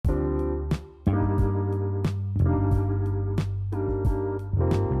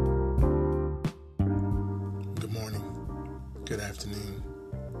good afternoon,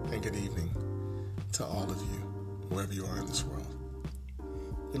 and good evening to all of you, wherever you are in this world.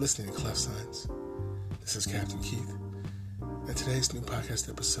 You're listening to Clef Science. This is Captain Keith, and today's new podcast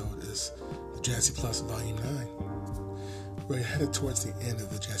episode is the Jazzy Plus Volume 9. We're headed towards the end of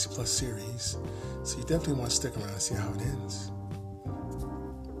the Jazzy Plus series, so you definitely want to stick around and see how it ends.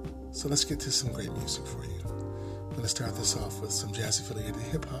 So let's get to some great music for you. I'm going to start this off with some jazz-affiliated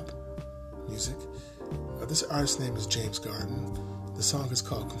hip-hop music. This artist's name is James Garden. The song is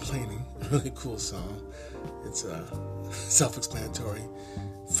called Complaining, a really cool song. It's self-explanatory,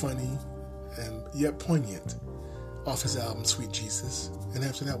 funny, and yet poignant, off his album Sweet Jesus. And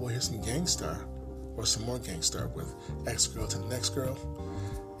after that, we'll hear some Gangstar, or some more Gangstar with X-Girl to the Next Girl,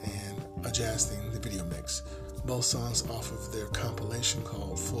 and a jazz thing, the video mix. Both songs off of their compilation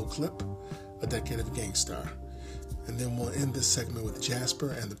called Full Clip, A Decade of Gangstar. And then we'll end this segment with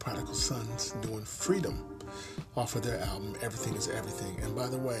Jasper and the Prodigal Sons doing Freedom off of their album Everything is Everything. And by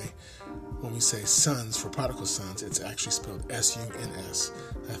the way, when we say sons for Prodigal Sons, it's actually spelled S-U-N-S.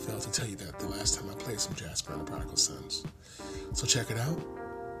 I failed to tell you that the last time I played some Jasper and the Prodigal Sons. So check it out.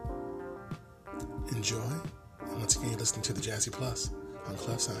 Enjoy. And once again, you're listening to the Jazzy Plus on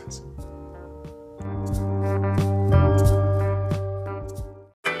Clef Science.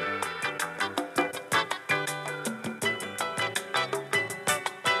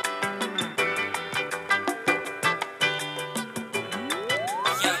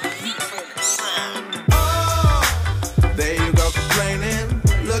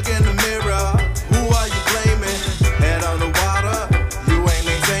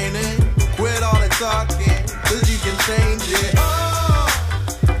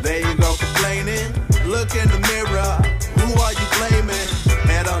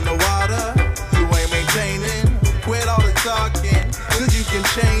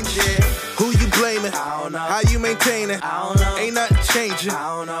 Ain't nothing changing.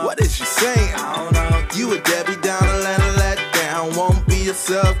 What is you saying? You a Debbie Downer, let down. Won't be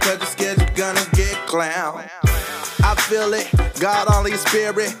yourself, cause you're scared you're gonna get clown. I feel it, God all in your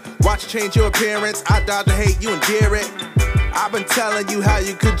spirit. Watch you change your appearance. I dodge the hate, you endear it. I've been telling you how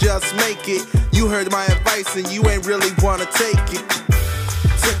you could just make it. You heard my advice and you ain't really wanna take it.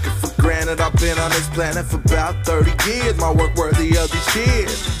 Took it for granted, I've been on this planet for about 30 years. My work worthy of these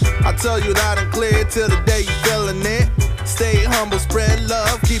years. I tell you loud and clear till the day you feeling it. Stay humble, spread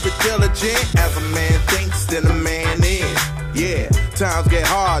love, keep it diligent. As a man thinks, then a man is. Yeah, times get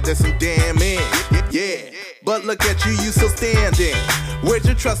hard, there's some damage. Yeah, but look at you, you still standing. Where'd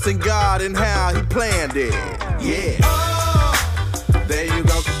you trust in God and how He planned it? Yeah. There you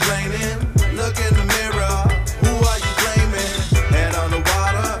go complaining. Look in the mirror. Who are you blaming? Head on the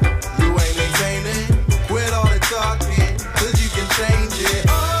water. You ain't maintaining. Quit all the talking, cause you can change it.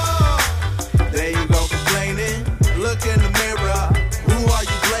 There you go complaining. Look in the mirror. Who are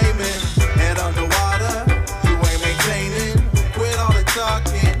you blaming? Head on the water. You ain't maintaining. Quit all the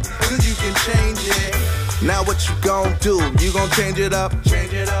talking, cause you can change it. Now what you gon' do? You gon' change it up?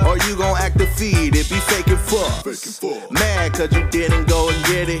 Or you gon' act defeated, be faking fuss? Mad cause you didn't go and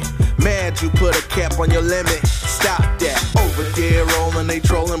get it. Mad you put a cap on your limit. Stop that. Over there rolling, they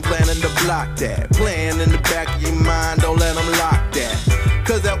trolling, planning to block that. Playing in the back of your mind, don't let them lock that.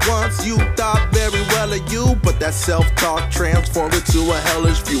 Cause at once you thought very well of you, but that self-talk transformed into a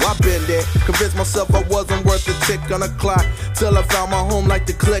hellish view. I've been there, convinced myself I wasn't worth a tick on the clock, till I found my home like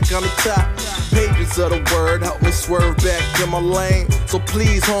the click on the top. Pages of the word help me swerve back in my lane. So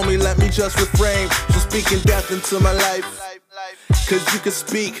please, homie, let me just refrain from speaking death into my life. Cause you can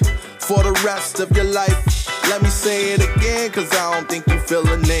speak for the rest of your life. Let me say it again, cause I don't think you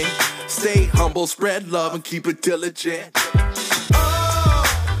feeling it. Stay humble, spread love, and keep it diligent.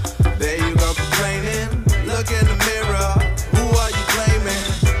 There you go complaining. Look in the mirror. Who are you blaming?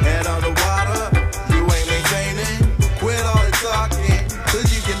 Head on the water. You ain't maintaining. Quit all the talking, cause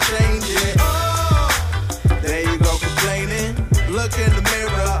you can change it. There you go complaining. Look in the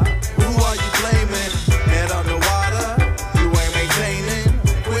mirror. Who are you blaming? Head on the water. You ain't maintaining.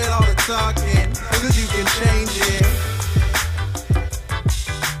 Quit all the talking, cause you can change it.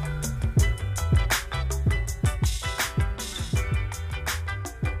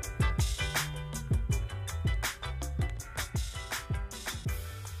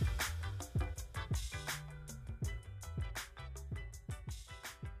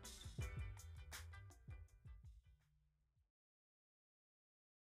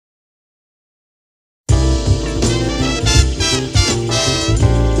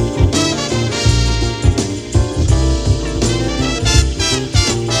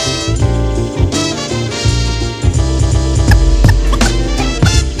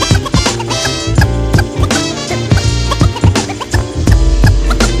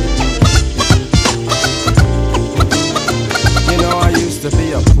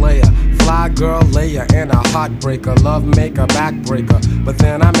 player and a heartbreaker, love maker, backbreaker. But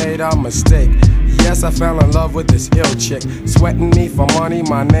then I made a mistake. Yes, I fell in love with this ill chick, sweating me for money,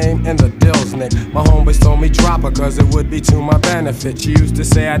 my name in the dills, Nick. My homeboys told me drop her cause it would be to my benefit. She used to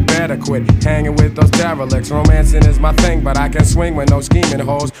say I'd better quit hanging with those derelicts. Romancing is my thing, but I can swing with no scheming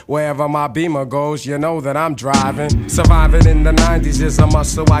hoes. Wherever my Beamer goes, you know that I'm driving. Surviving in the 90s is a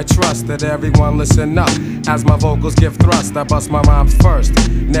must, so I trust that everyone listen up as my vocals give thrust. I bust my rhymes first,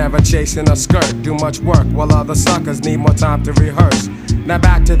 never chasing a skirt. Do much work while other suckers need more time to rehearse. Now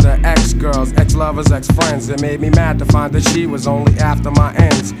back to the ex-girls, ex-lovers, ex-friends. It made me mad to find that she was only after my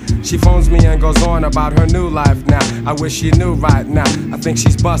ends. She phones me and goes on about her new life now. I wish she knew right now. I think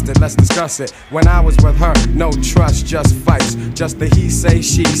she's busted, let's discuss it. When I was with her, no trust, just fights. Just the he say,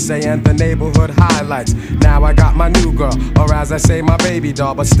 she say, and the neighborhood highlights. Now I got my new girl, or as I say, my baby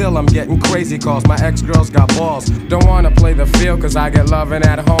doll. But still I'm getting crazy calls, my ex-girls got balls. Don't wanna play the field cause I get loving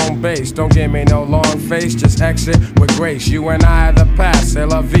at home base. Don't give me no long face, just exit with grace. You and I are the past, c'est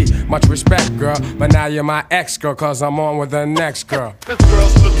la vie. Much respect, girl, but now you're my ex-girl cause I'm on with the next girl. This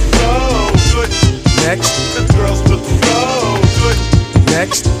girl's looking so good. Next. This girl's looking so good.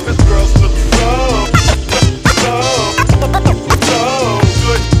 Next. This girl's looking so good.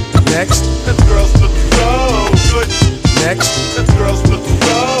 Next. This girl's looking so good. Next. This girl's looking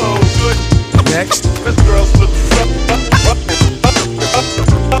so good. Next. This girl's looking so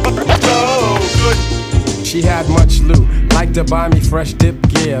good. She had much loot, like to buy me fresh dip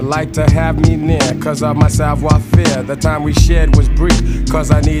gear, like to have me near, cause of my savoir-faire. The time we shared was brief,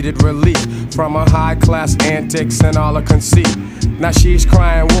 cause I needed relief from her high-class antics and all her conceit. Now she's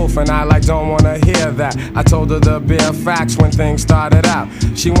crying wolf and I don't wanna hear that. I told her the bare facts when things started out.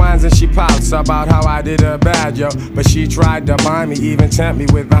 She whines and she pouts about how I did her bad, yo. But she tried to buy me, even tempt me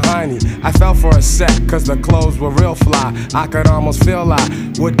with the hiney. I fell for a sec, cause the clothes were real fly. I could almost feel I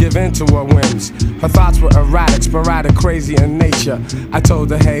would give in to her whims. Her thoughts were erratic, sporadic, crazy in nature. I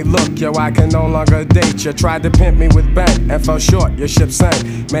told her, hey look, yo, I can no longer date you. Tried to pimp me with bank and fell short, your ship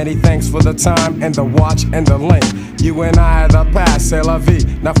sank. Many thanks for the time and the watch and the link. You and I are the past, c'est la vie.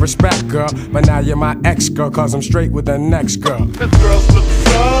 Enough respect, girl, but now you're my ex-girl, cause I'm straight with the next girl. This girl's looking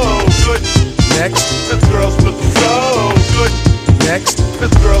so good. Next. This girl's looking so good. Next.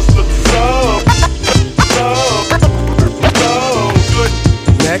 This girl's looking so good.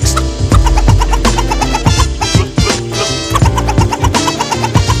 Next.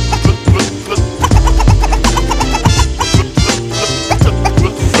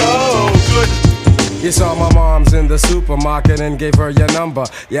 You saw my mom's in the supermarket and gave her your number.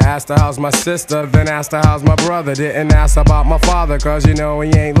 You asked her how's my sister, then asked her how's my brother. Didn't ask about my father, cause you know he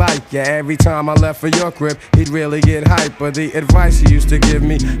ain't like you. Every time I left for your crib, he'd really get hype. But the advice he used to give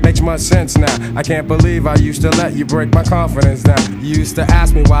me makes much sense now. I can't believe I used to let you break my confidence down. You used to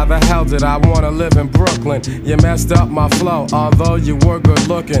ask me why the hell did I wanna live in Brooklyn. You messed up my flow, although you were good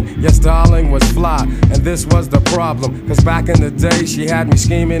looking. Your styling was fly, and this was the problem. Cause back in the day, she had me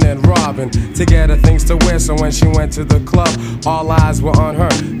scheming and robbing to get her things to wear, so when she went to the club, all eyes were on her.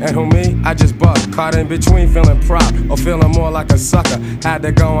 And who me? I just bugged, caught in between, feeling proud or feeling more like a sucker. Had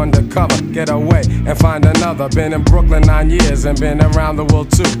to go undercover, get away and find another. Been in Brooklyn 9 years and been around the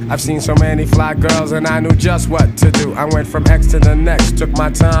world too. I've seen so many fly girls and I knew just what to do. I went from X to the next, took my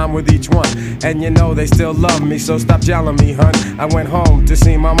time with each one. And you know they still love me, so stop yelling me, hun. I went home to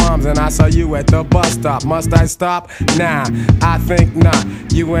see my moms and I saw you at the bus stop. Must I stop? Nah, I think not.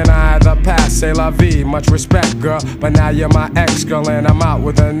 You and I are the past, c'est la vie. Much respect, girl, but now you're my ex-girl and I'm out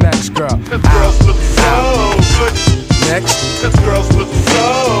with the next girl. This girl's looking so good. Next. This girl's looking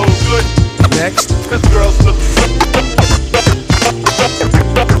so good. Next. This girl's looking so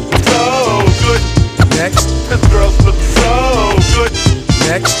good. Next. This girl's looking so good.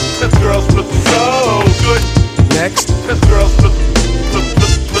 Next. This girl's looking so good. Next. This girl's looking so.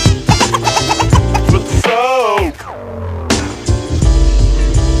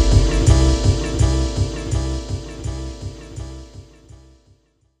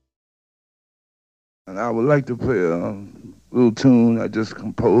 And I would like to play a little tune I just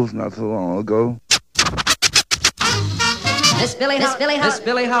composed not so long ago. Miss Billie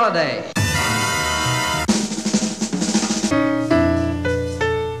Holiday.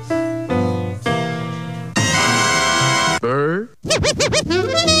 Bird.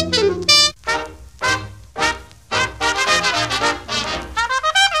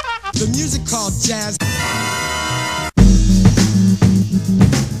 The music called jazz.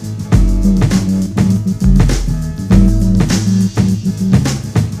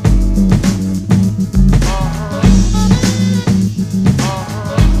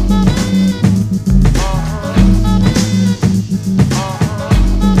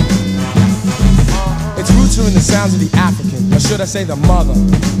 Doing the sounds of the African, or should I say the mother,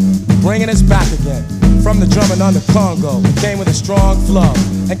 bringing us back again. From the drumming on the Congo, it came with a strong flow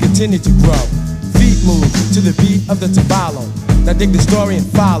and continued to grow. Feet move to the beat of the tabalo. Now dig the story and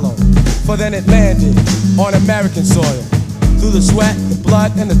follow. For then it landed on American soil. Through the sweat, the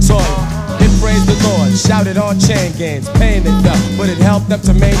blood, and the toil. It praised the Lord, shouted on chain gangs. Pain they felt, but it helped them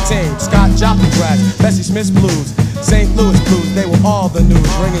to maintain. Scott Joplin grads, Bessie Smith's blues, St. Louis blues, they were all the news,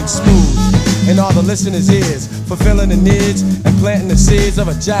 ringing smooth in all the listeners' ears, fulfilling the needs and planting the seeds of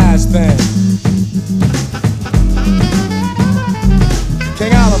a jazz thing.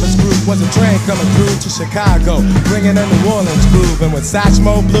 King Oliver's group was a train coming through to Chicago, bringing a New Orleans groove, and when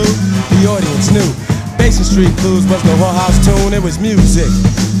Satchmo blew, the audience knew. Basin Street Blues was the whorehouse tune, it was music.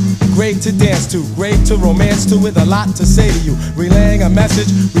 Great to dance to, great to romance to, with a lot to say to you, relaying a message,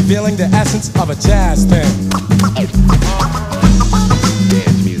 revealing the essence of a jazz thing.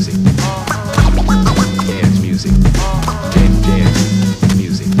 Dance music. Dance music. Dance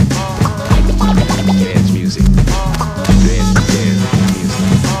music. Dance music.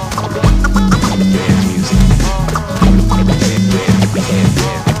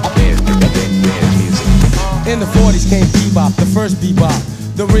 In the 40s came bebop, the first bebop,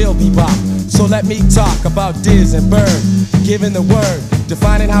 the real bebop. So let me talk about Diz and Bird, giving the word,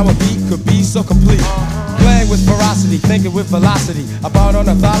 defining how a beat could be so complete. Playing with ferocity, thinking with velocity, about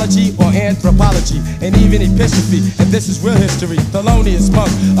ornithology or anthropology, and even epistrophe. And this is real history, Thelonious Monk,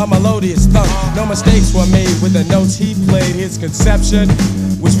 a melodious thunk. No mistakes were made with the notes he played. His conception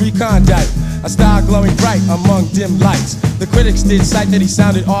was recondite, a star glowing bright among dim lights. The critics did cite that he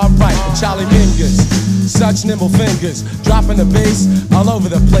sounded alright. And Charlie Mingus, such nimble fingers, dropping the bass all over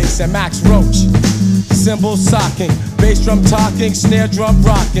the place. And Max Roach, cymbal socking, bass drum talking, snare drum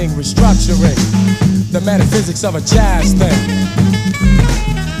rocking, restructuring the metaphysics of a jazz thing.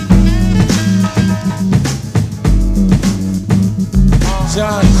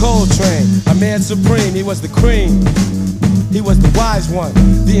 John Coltrane, a man supreme, he was the cream. He was the wise one,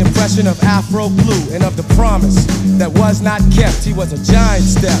 the impression of Afro blue and of the promise that was not kept. He was a giant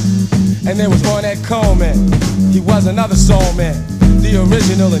step. And there was Ornette Coleman, he was another soul man, the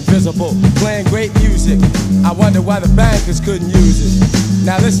original invisible, playing great music. I wonder why the bankers couldn't use it.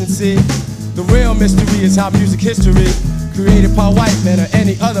 Now listen, see, the real mystery is how music history created by white men or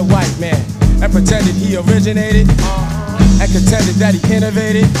any other white man, and pretended he originated and contended that he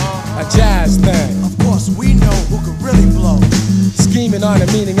innovated a jazz thing. Of course, we know who could really blow. Scheming on the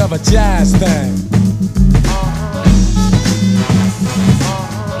meaning of a jazz thing.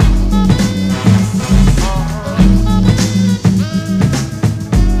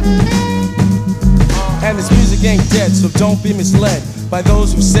 And this music ain't dead, so don't be misled by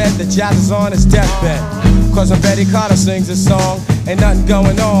those who said that jazz is on its deathbed. Cause when Betty Carter sings a song, ain't nothing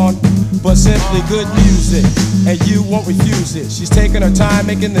going on but simply good music, and you won't refuse it. She's taking her time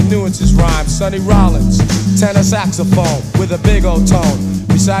making the nuances rhyme. Sonny Rollins, tenor saxophone with a big old tone,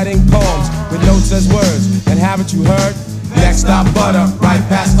 reciting poems with notes as words. And haven't you heard? Next stop Butter, right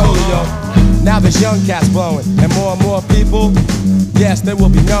past Olio. Now there's young cats blowing, and more people, yes, they will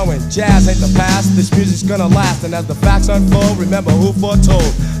be knowing jazz ain't the past, this music's gonna last. And as the facts unfold, remember who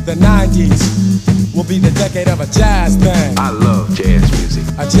foretold the 90s will be the decade of a jazz thing. I love jazz music.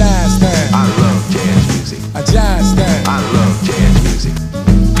 A jazz thing. I love jazz music. A jazz thing. I love jazz music.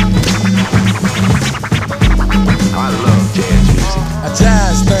 I love jazz music. A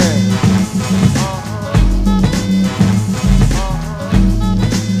jazz thing.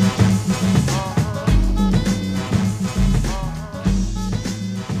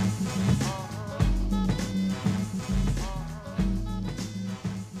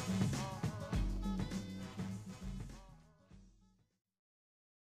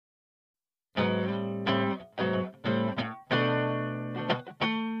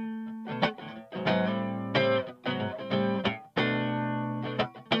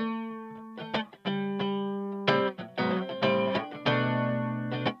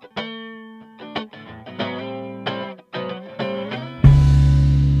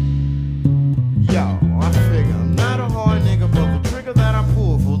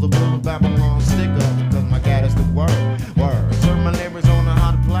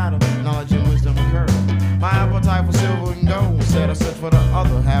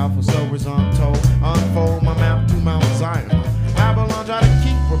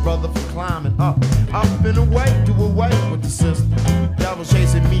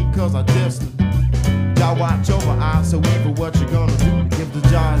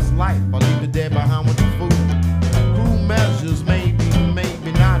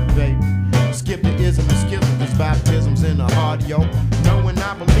 Baptisms in the heart, yo. Knowing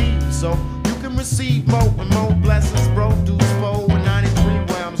I believe, so you can and receive more and more blessings, bro. Dudes 4 and 93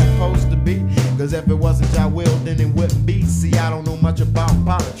 where I'm supposed to be. Cause if it wasn't your will, then it wouldn't be. See, I don't know much about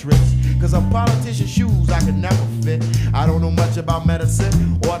politics. Cause a politician's shoes I could never fit. I don't know much about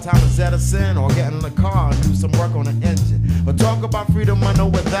medicine or Thomas Edison or getting in the car and do some work on the engine. But talk about freedom, I know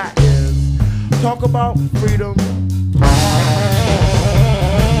what that is. Talk about freedom.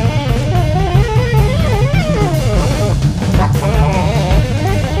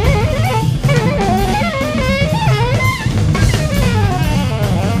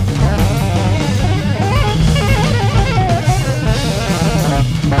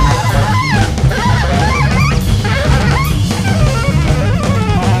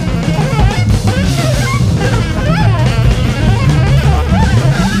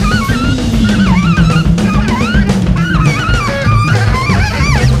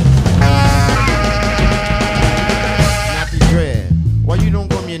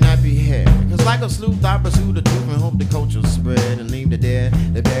 I pursue the truth and hope the culture spread and leave the dead.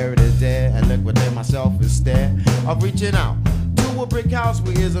 They bury the dead and look within myself instead of reaching out to a brick house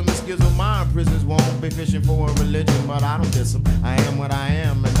where ism and schism. My prisoners won't be fishing for a religion, but I don't diss them. I am what I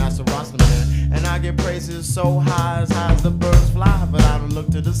am, and that's a Rasta man. And I get praises so high as the birds fly, but I don't look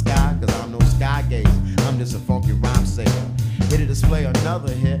to the sky, cause I'm no sky gaze. I'm just a funky rhyme sayer. Here to display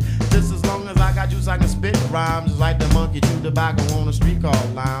another hit. Just as long as I got juice, I can spit rhymes. Just like the monkey chewed tobacco on a street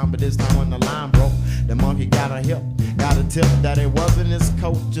called lime. But this time when the line broke, the monkey got a hip, got a tip that it wasn't his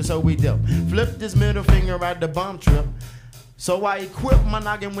coat, just so we dip. Flipped his middle finger at the bomb trip. So I equip my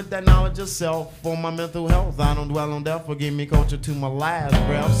noggin with that knowledge of self for my mental health. I don't dwell on death, forgive me culture to my last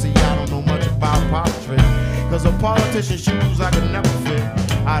breath. See, I don't know much about politics, cause a politician's shoes I could never fit.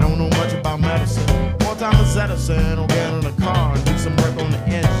 I don't know much about medicine or Thomas Edison or get in a car and do some work on the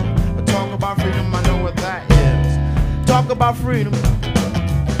engine. But talk about freedom, I know what that is. Talk about freedom.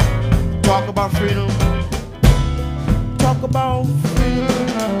 Talk about freedom. Talk about freedom.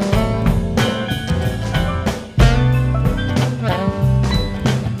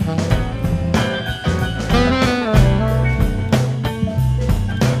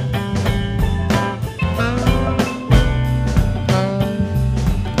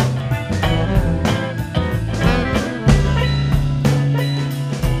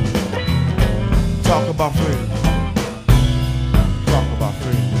 Talk about freedom. Talk about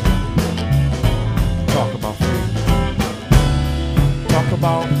freedom. Talk about freedom. Talk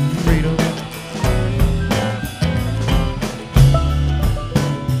about freedom.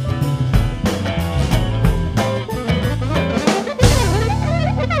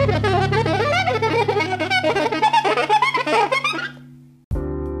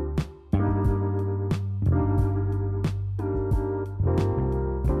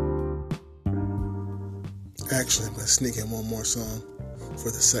 Actually, I'm going to sneak in one more song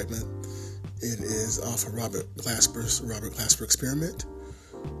for the segment. It is off of Robert Glasper Experiment,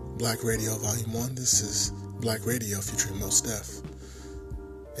 Black Radio Volume 1. This is Black Radio featuring Mos Def,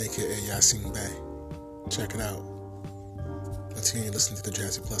 aka Yasin Bey. Check it out. Continue listening to the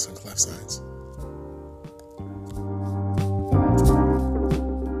Jazzy Plus on Clef Science.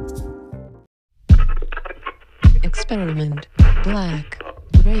 Experiment Black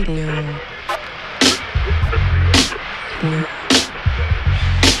Radio.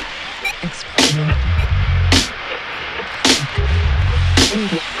 Experiment.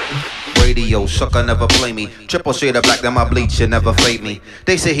 Radio, sucker, never play me. Triple shade of black, then my bleach should never fade me.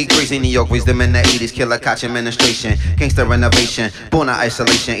 They say he crazy, New York raised them in the 80s. Killer catch administration, gangster renovation, born of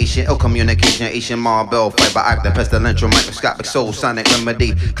isolation, Asian ill communication, Asian marble, fiber actor, pestilential, microscopic soul, sonic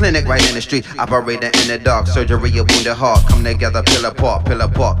remedy, clinic right in the street, operating in the dark, surgery of wounded heart, come together, pill apart,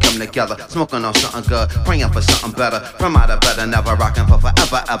 come together, smoking on something good, praying for something better, from out of better, never rocking for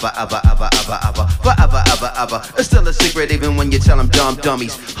forever, forever. It's still a secret even when you tell them dumb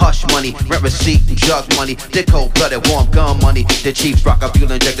dummies. Hush money, rent receipt, drug money, they cold-blooded, warm gun money. The Chiefs rock a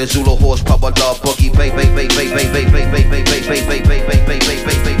fuel injector, Zulu horse, power love, boogie, baby.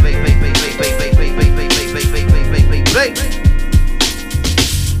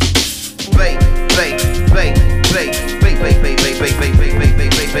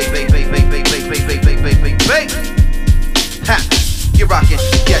 You're rocking,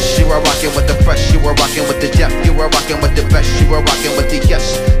 yes, you are rocking with the fresh, you are rocking with the depth, you are rocking with the best, you are rocking with the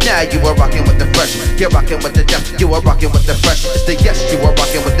yes. Now you are rocking with the fresh, you're rocking with the depth, you are rocking with the fresh. It's the yes, you are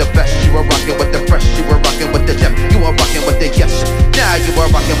rocking with the best, you are rocking with the fresh, you are rocking with the depth, you are rocking with the yes. Now you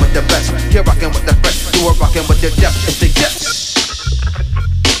are rocking with the best, you're rocking with the fresh, you are rocking with the depth. It's the yes.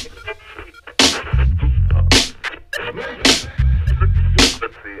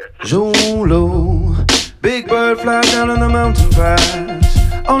 Zulu, big bird flies down on the mountain pass.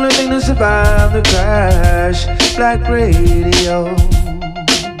 Only thing that's survive the crash. Black radio.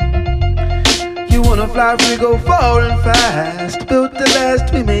 You wanna fly free, go far and fast. Built the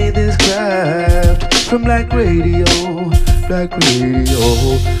last, we made this craft. From black radio, black radio,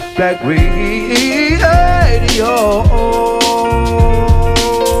 black radio.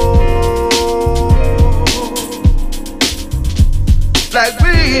 Black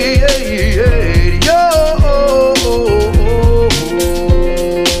radio.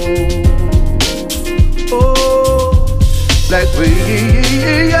 Black radio.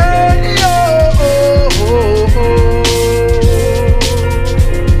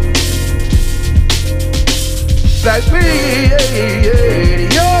 Black radio.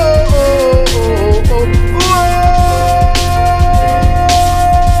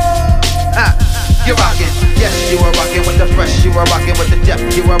 You're rocking, yes, you are rocking with the fresh, you are rocking with the depth,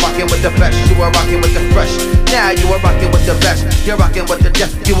 you are rocking with the best, you are rocking with the fresh. Now you are rocking with the best, you're rocking with the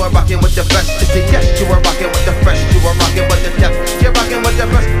depth, you are rocking with the best. It's the yes, you are rocking with the fresh, you are rocking with the depth, you're rocking with the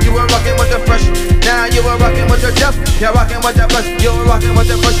best, you are rocking with the fresh. Now you are rocking with the depth, you're rocking with the best, you are rocking with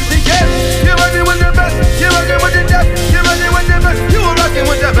the fresh. It's the yes, you're rocking with the best, you're rocking with the depth, you're rocking with the best, you are rocking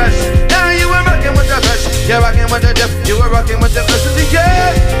with the best. Now you are rocking with the best, you're rocking with the depth, you are rocking with the best. It's the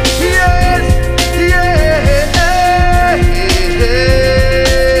yes, yes.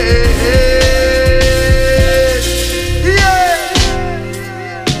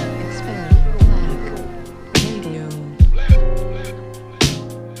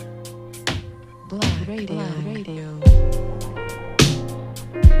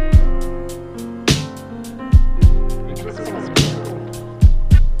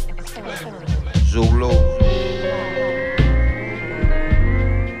 Zulu.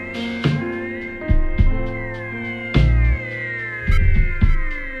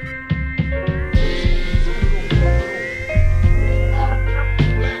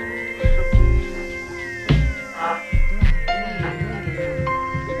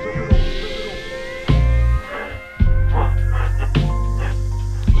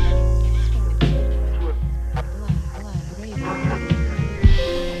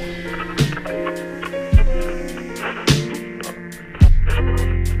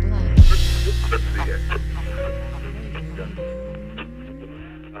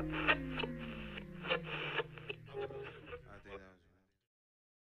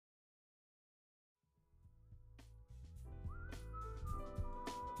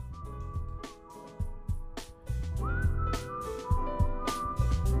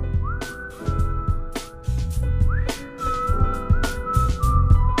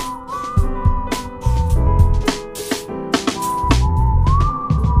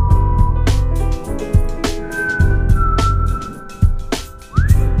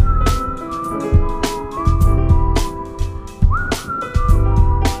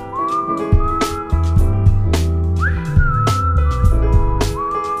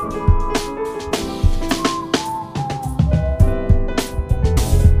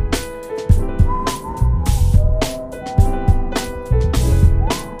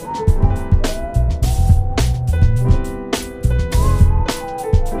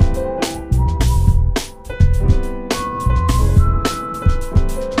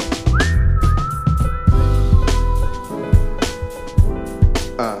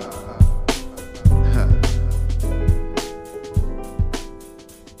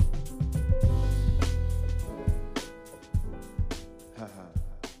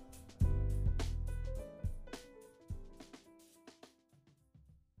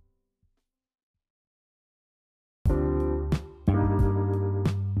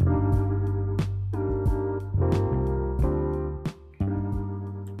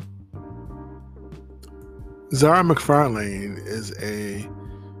 Zara McFarlane is a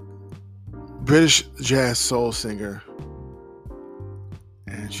British jazz soul singer,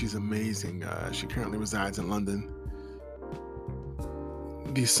 and she's amazing. She currently resides in London.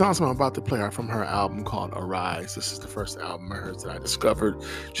 The songs I'm about to play are from her album called Arise. This is the first album of hers that I discovered.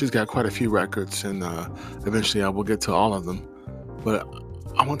 She's got quite a few records, and eventually I will get to all of them. But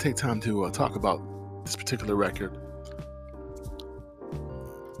I want to take time to talk about this particular record.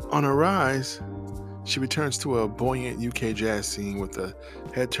 On Arise, she returns to a buoyant UK jazz scene with a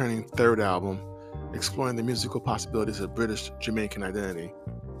head-turning third album, exploring the musical possibilities of British Jamaican identity.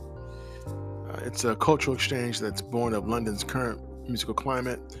 It's a cultural exchange that's born of London's current musical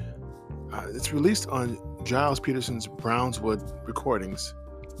climate. It's released on Giles Peterson's Brownswood Recordings,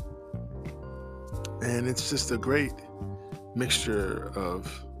 and it's just a great mixture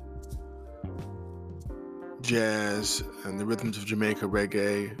of jazz and the rhythms of Jamaica,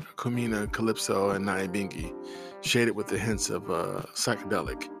 reggae, kumina, calypso, and nyabingi, shaded with the hints of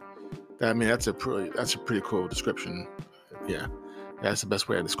psychedelic. I mean, that's a pretty cool description. Yeah, that's the best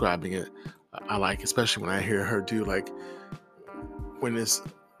way of describing it. I like, especially when I hear her do, like, when it's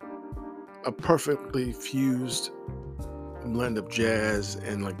a perfectly fused blend of jazz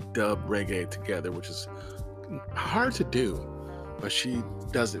and like dub reggae together, which is hard to do, but she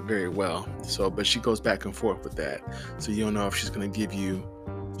does it very well. So, but she goes back and forth with that. So you don't know if she's going to give you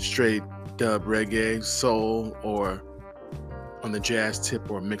straight dub reggae, soul, or on the jazz tip,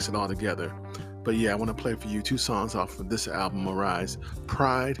 or mix it all together. But yeah, I want to play for you 2 songs off of this album, Arise: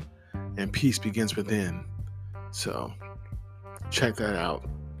 Pride and Peace Begins Within. So check that out.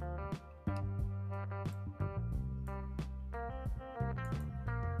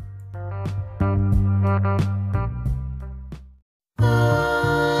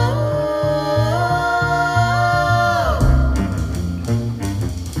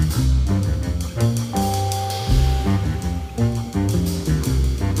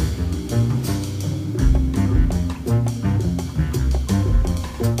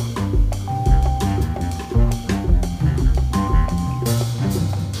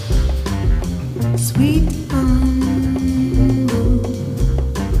 Sweet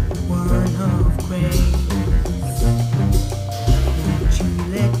one of gray.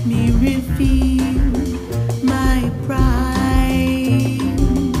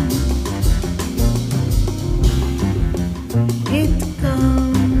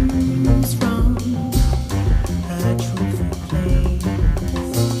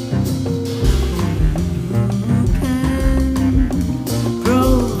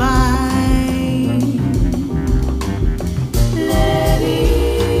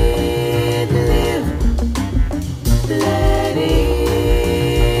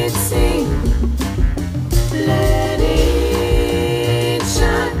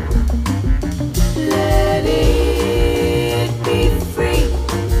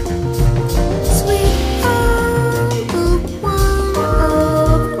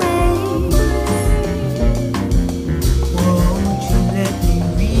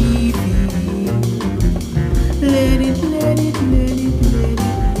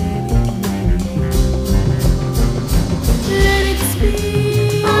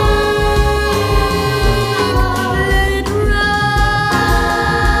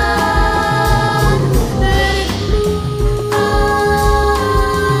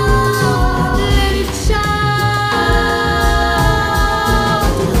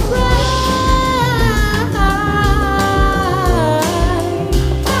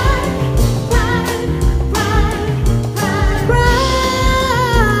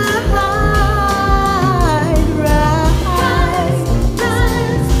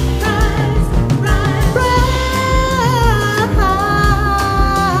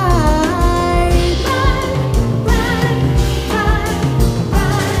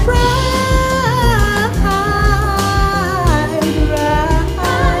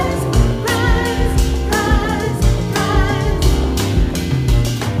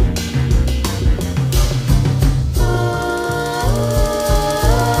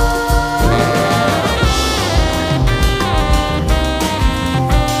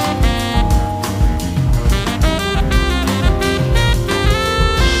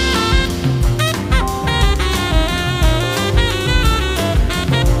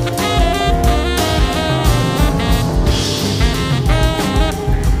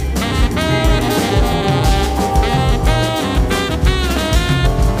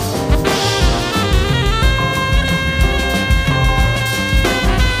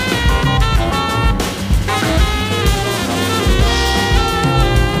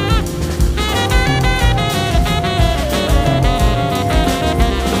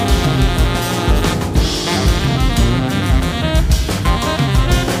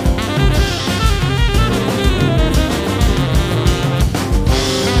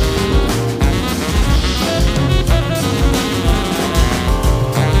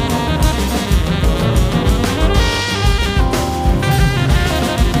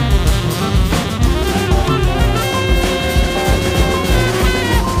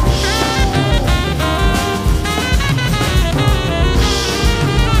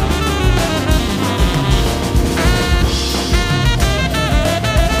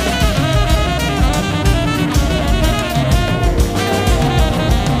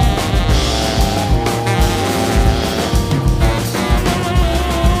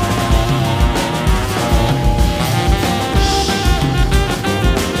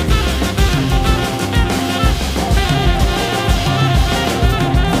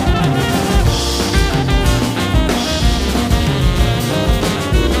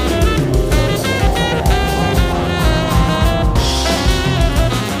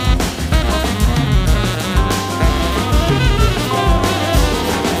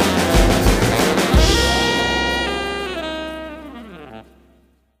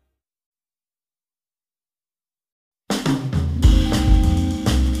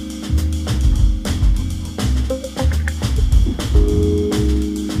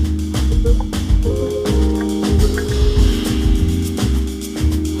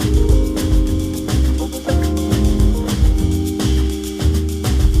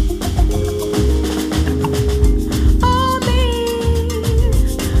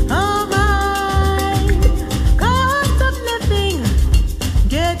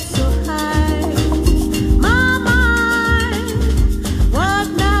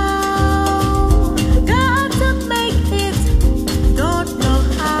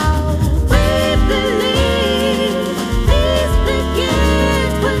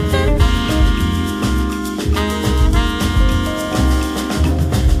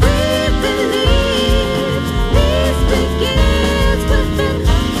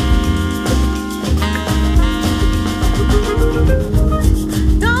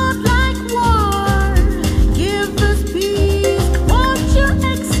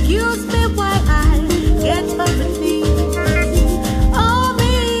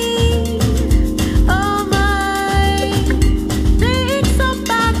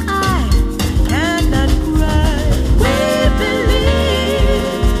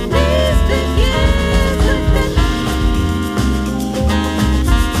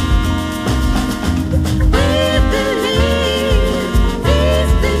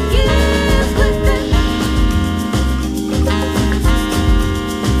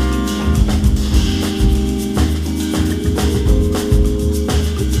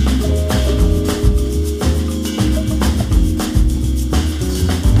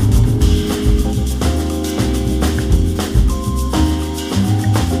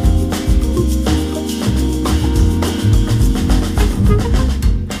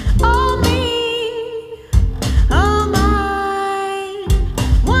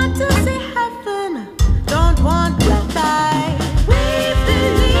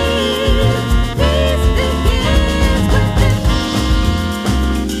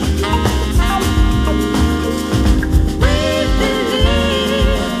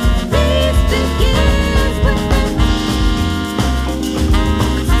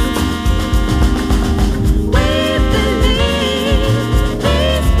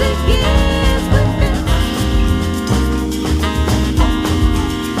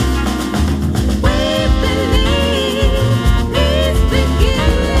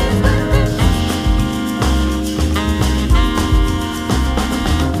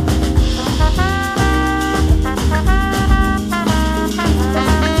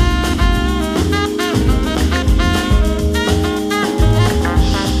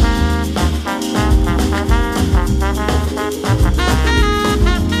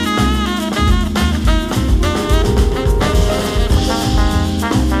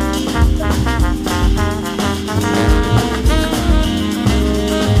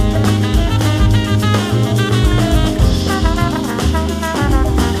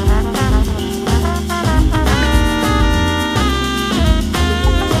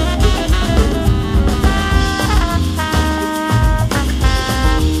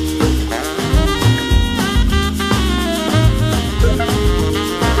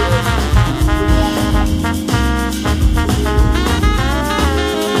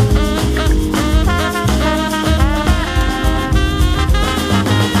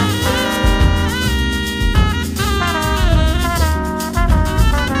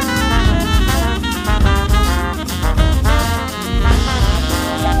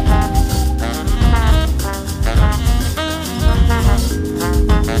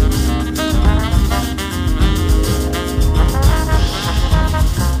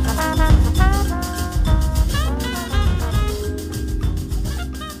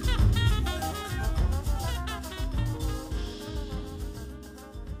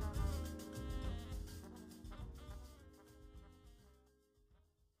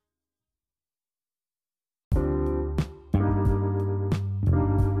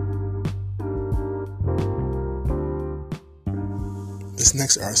 This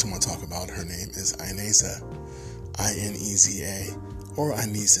next artist I want to talk about, her name is Ineza, I-N-E-Z-A, or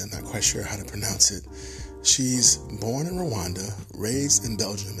Ineza, not quite sure how to pronounce it. She's born in Rwanda, raised in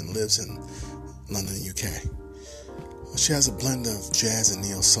Belgium, and lives in London, UK. She has a blend of jazz and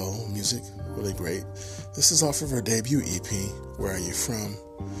neo-soul music, really great. This is off of her debut EP, Where Are You From?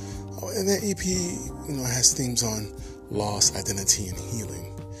 Oh, and that EP, has themes on loss, identity, and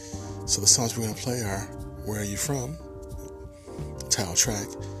healing. So the songs we're going to play are Where Are You From? Title track,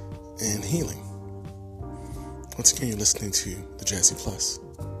 and Healing. Once again, you're listening to the Jazzy Plus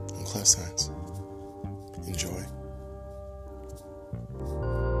on Class Science. Enjoy.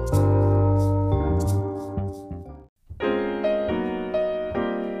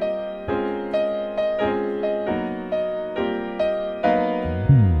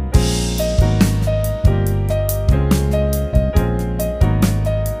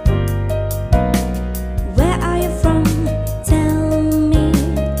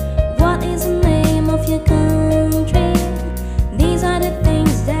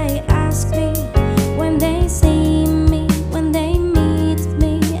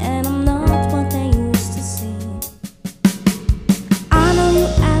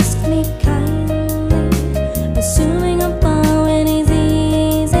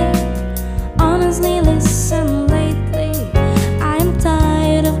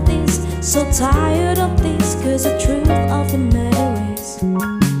 Tired of this, cause the truth of the matter is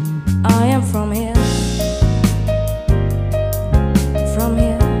I am from here, from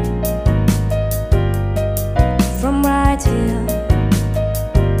here, from right here.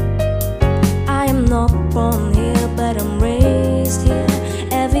 I am not born here, but I'm raised here.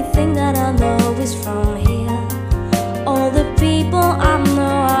 Everything that I know is from here. All the people I know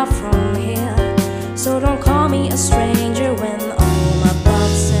are from here. So don't call me a stranger when all my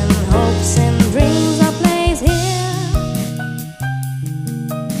thoughts and hopes and dreams are placed here.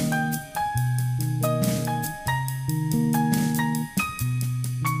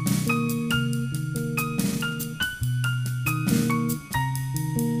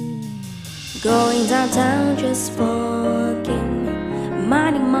 Going downtown, just walking,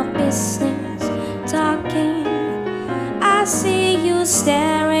 minding my business, talking. I see you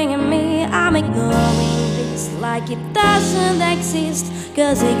staring at me, I'm ignoring this like it doesn't exist,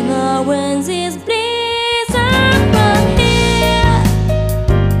 cause ignorance is bliss. I'm from here,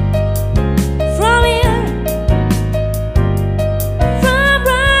 from here, from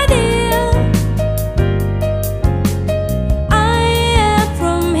right here. I am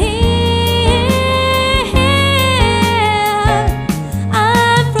from here,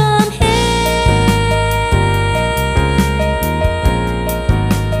 I'm from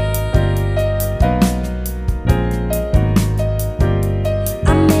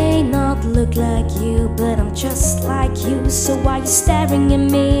look like you, but I'm just like you. So why you staring at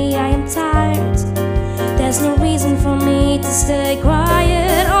me? I am tired. There's no reason for me to stay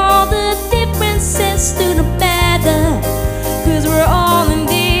quiet. All the differences do not matter, cause we're all in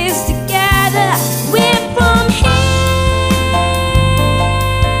this together. We're from here.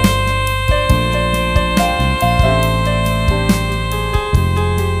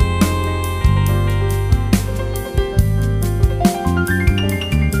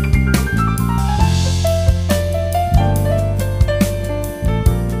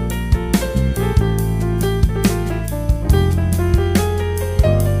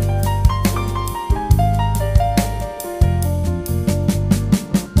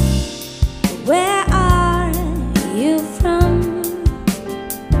 Where are you from?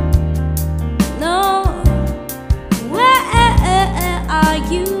 No, where are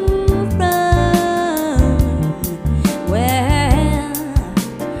you from? Where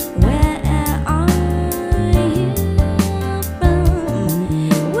are you from?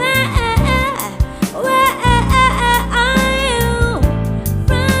 Where are you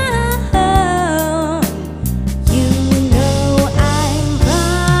from? You know I'm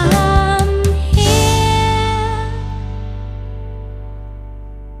from here.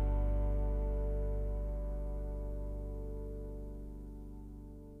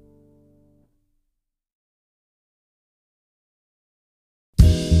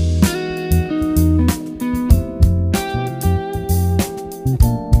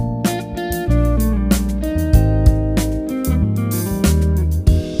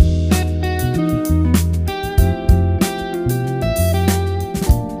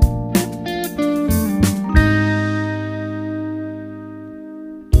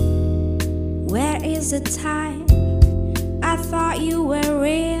 Where is the time I thought you were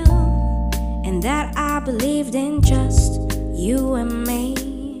real, and that I believed in just you and me?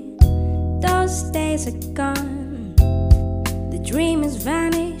 Those days are gone. The dream is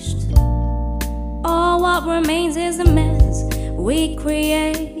vanished. All what remains is a mess we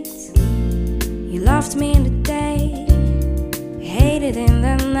create. You loved me in the day, hated in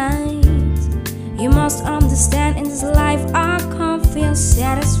the night. You must understand in this life I can't feel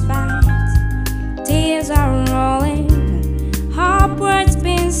satisfied. Tears are rolling, hard words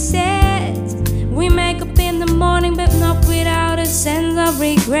being said. We make up in the morning but not without a sense of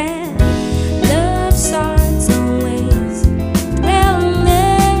regret. Love starts always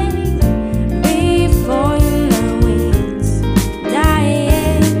thrilling before you know it's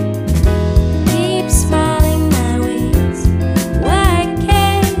dying. Keep smiling now it's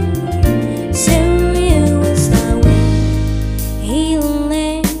working. Soon you will start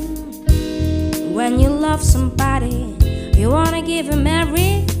healing. When you love somebody, you wanna give him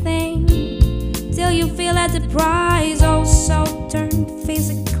everything, till you feel that the price also turned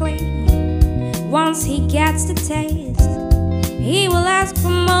physically. Once he gets the taste, he will ask for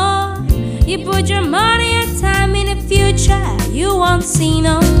more. You put your money and time in the future you won't see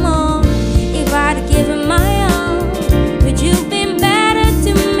no more. If I'd given my all, would you been better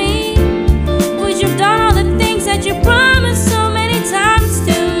to me? Would you done all the things that you promised so many times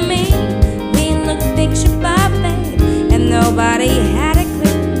to me? We looked picture perfect and nobody had a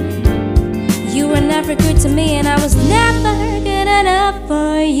clue. You were never good to me and I was never good enough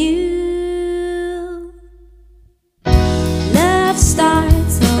for you. Love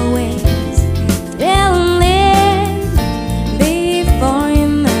starts always thrilling before you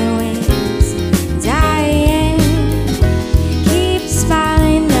know it's dying. Keep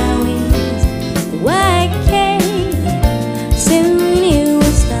smiling now it's working. Soon you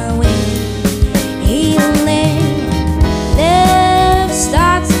will start healing. Love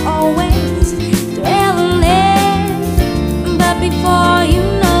starts always thrilling, but before you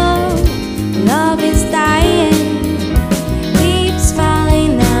know, love is dying. Keep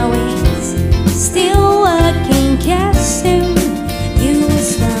smiling now it's still working. Guess soon you will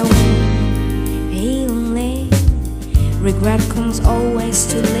start healing. Regret comes always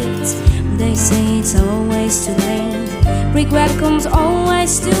too late. They say it's always too late. Regret comes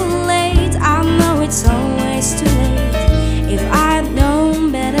always too late. I know it's always too late. If I'd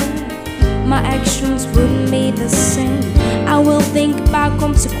known better, my actions wouldn't be the same. I will think about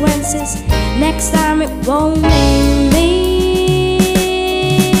consequences. Next time it won't mean me.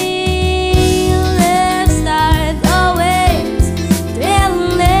 Love starts always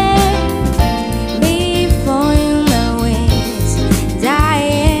thrilling before you know it's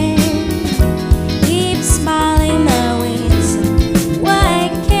dying. Keep smiling now it's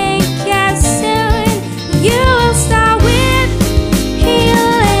working. 'Cause soon you will start with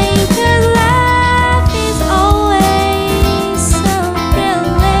healing. 'Cause love is always so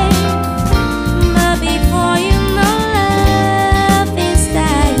thrilling, but before you know, love is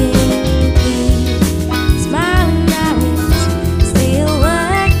dying. Keep smiling now it's still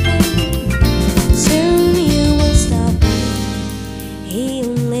working. Soon you will stop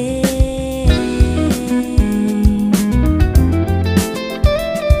healing.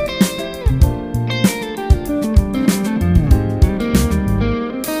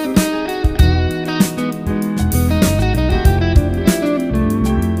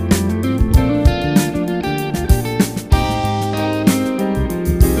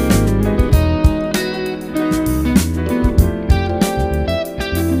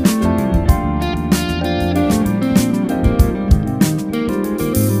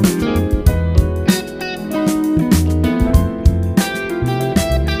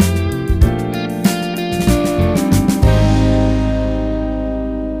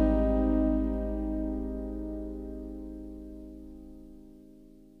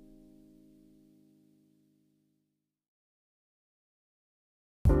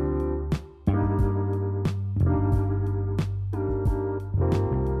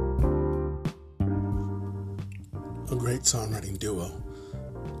 A great songwriting duo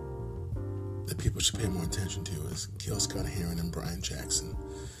that people should pay more attention to is Gil Scott-Heron and Brian Jackson.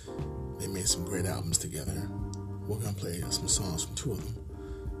 They made some great albums together. We're going to play some songs from two of them.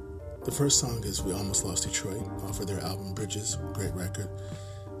 The first song is We Almost Lost Detroit off of their album Bridges, great record.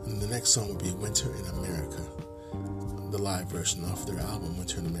 And the next song will be Winter in America, the live version off of their album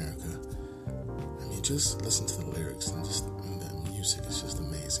Winter in America. I mean, just listen to the lyrics and the music is just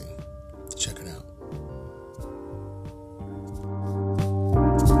amazing. Check it out.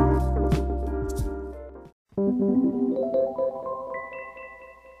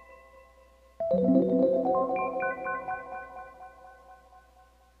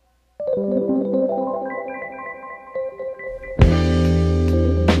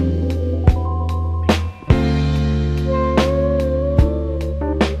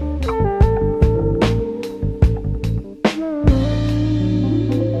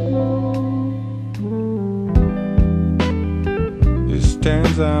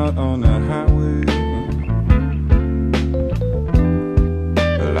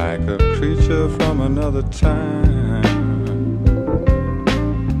 like a creature from another time.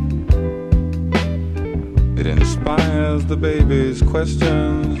 It inspires the baby's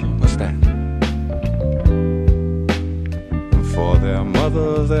questions. What's that? For their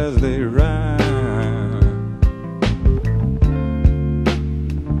mothers as they rhyme.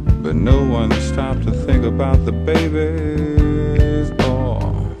 But no one stopped to think about the babies or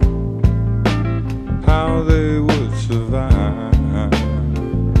how they would survive.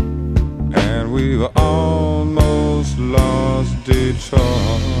 And we've almost lost Detroit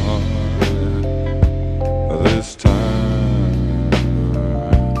this time.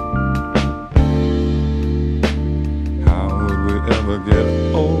 How would we ever get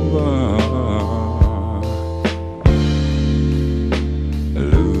over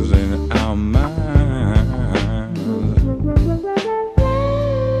losing our minds?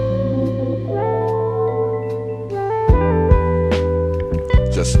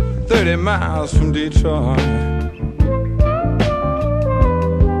 Just 30 miles from Detroit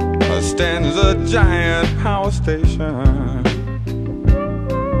stands a giant power station.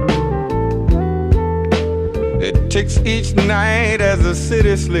 It ticks each night as the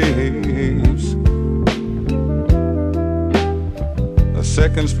city sleeps. The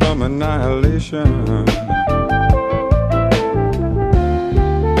seconds from annihilation.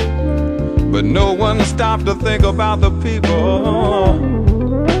 But no one stopped to think about the people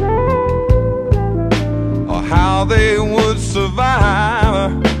or how they would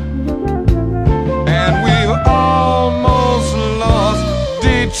survive. And we've almost lost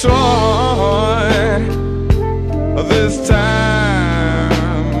Detroit this time.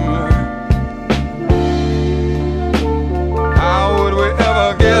 How would we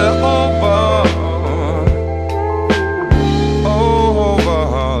ever get over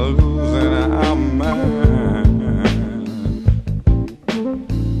losing our mind?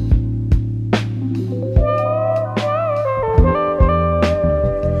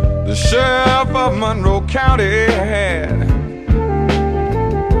 The sheriff of Monroe County had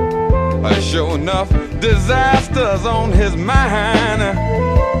sure enough disasters on his mind.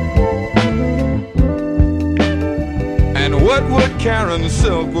 And what would Karen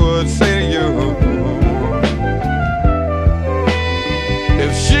Silkwood say to you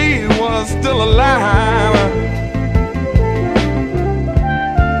if she was still alive?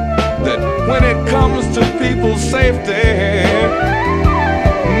 That when it comes to people's safety,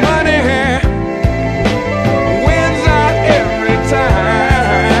 money wins out every time.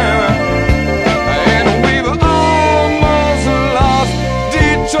 And we've almost lost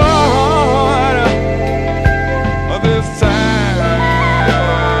Detroit this time.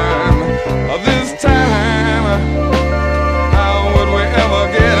 This time, how would we ever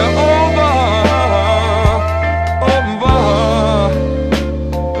get over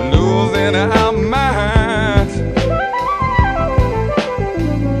losing our minds?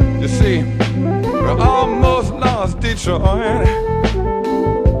 You see, we almost lost Detroit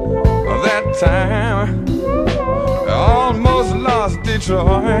that time. We almost lost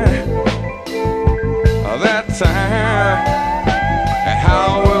Detroit that time. And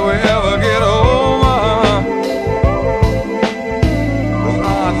how will we ever get over? The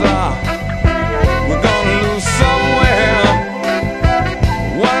odds are we're gonna lose somewhere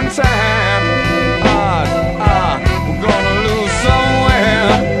one time. Odds are we're gonna lose somewhere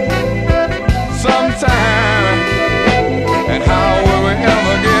sometime. And how will we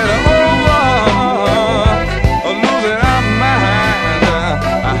ever get over losing our mind?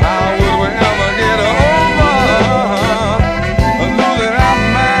 How will we ever get over losing our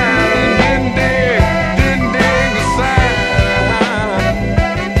mind? Didn't dig the sign.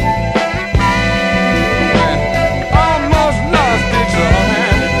 Almost lost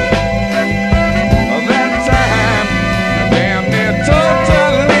Detroit that time. Damn near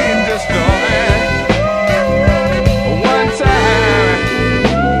totally destroyed one time.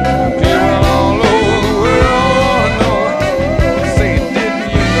 People all over the world know. Say, didn't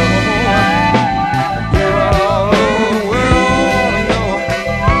you know? People all over the world know.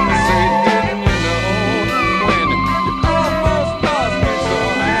 Say, didn't you know? When you almost lost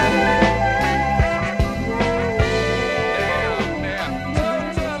Detroit. Damn near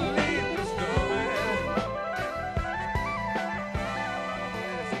totally destroyed.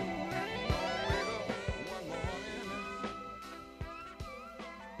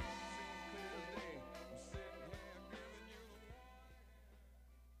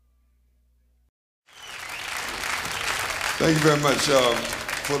 Thank you very much.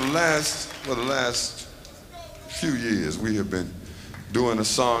 For the last few years, we have been doing a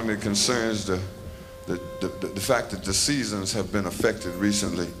song that concerns the fact that the seasons have been affected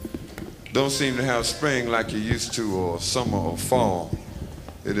recently don't seem to have spring like you used to, or summer or fall.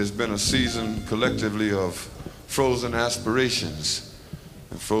 It has been a season collectively of frozen aspirations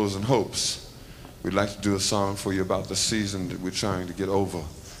and frozen hopes. We'd like to do a song for you about the season that we're trying to get over.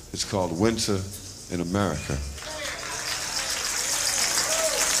 It's called Winter in America.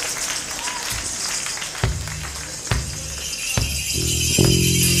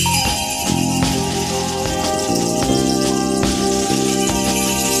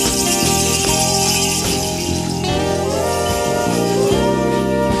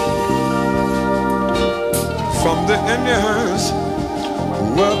 From the Indians,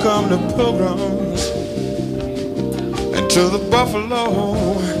 welcome to pilgrims, and to the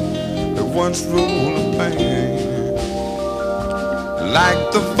buffalo that once ruled the land.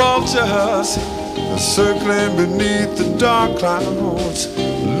 Like the vultures, they're circling beneath the dark clouds,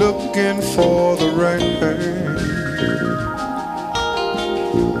 looking for the rain.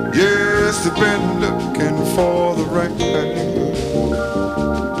 Yes, they've been looking for the rain.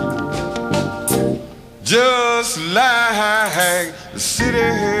 Just like the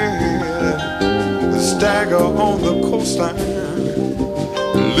city, the stagger on the coastline,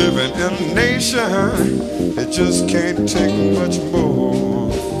 living in a nation that just can't take much more.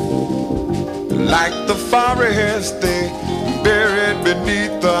 Like the forest, they buried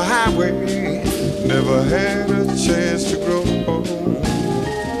beneath the highway, never had a chance to grow old.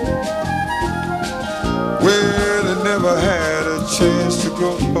 Well, they never had a chance to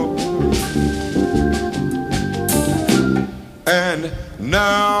grow old. And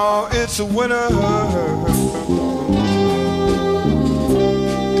now it's a winter.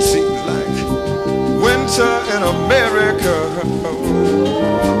 It seems like winter in America.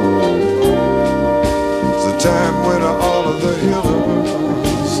 It's a time when all of the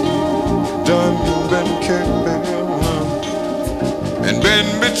healers done been killed and been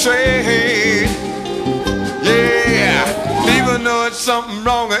betrayed. Yeah, even though it's something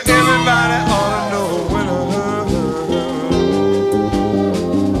wrong, everybody ought to know winter.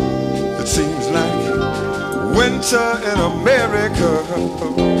 Winter in America.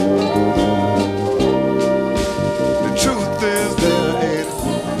 The truth is there ain't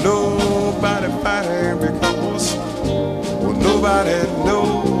nobody fighting because, well, nobody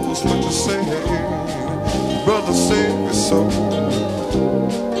knows what to say. Brother, sing a song.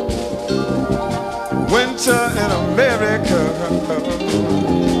 Winter in America.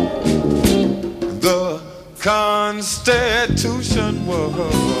 The Constitution was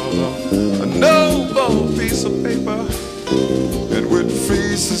a noble piece of paper, and with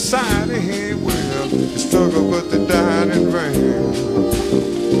free society, well, they struggle but they died in vain.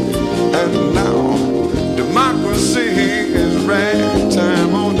 And now democracy is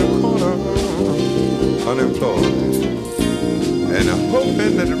ragtime on the corner, unemployed, and I'm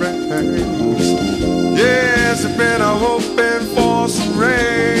hoping that it rains. Yes, I've been hoping for some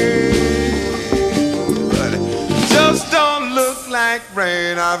rain, but it just don't look like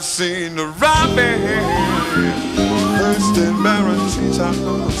rain. I've seen the robin perched in barren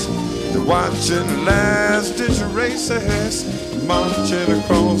treetops. They're watching the last ditch races marching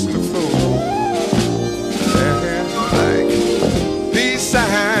across the floor. And like peace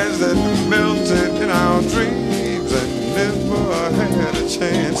signs that melted in our dreams and never had a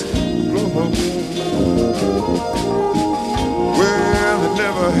chance to grow. Well, they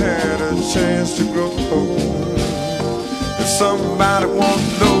never had a chance to grow. If somebody wants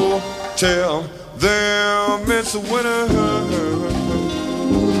to know, tell them it's a winter.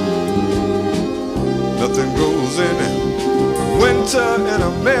 Nothing grows in winter in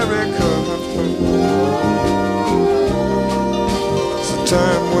America. It's a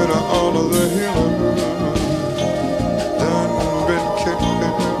time when all of the healers done been kicked,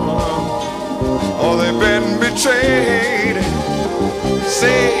 or they've been betrayed.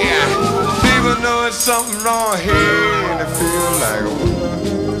 Say, even though it's something wrong here, they feel like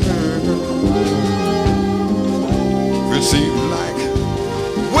it seems like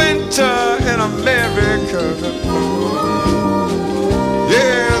winter in America.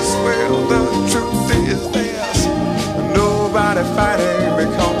 Yes, well, the truth is there's nobody fighting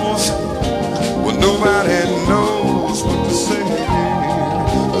because, well, nobody knows what to say.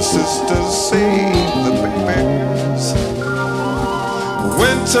 The sisters save the babies.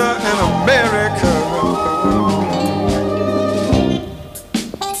 Winter in America.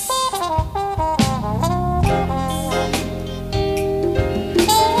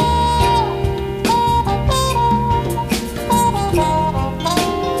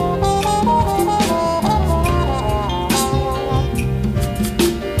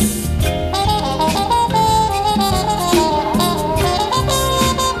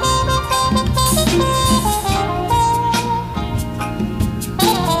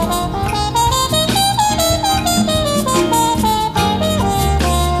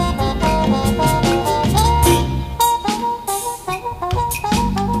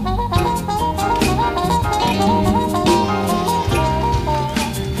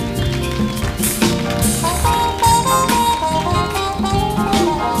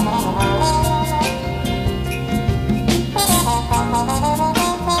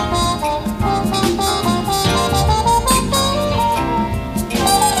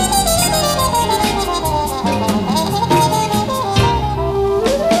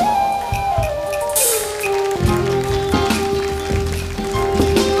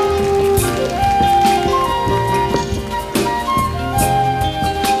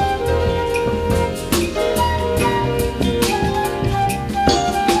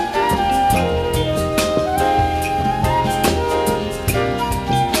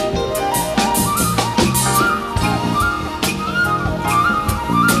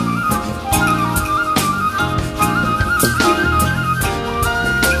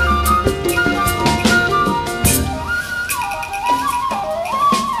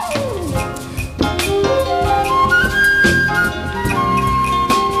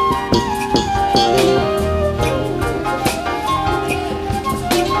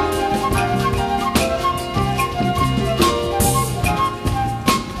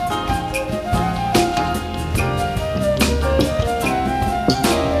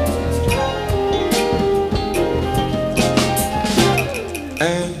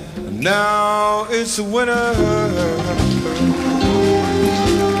 it's winter.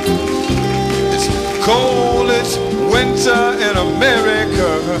 It's cold, it's winter in America.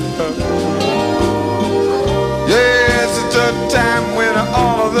 Yes, it's a time when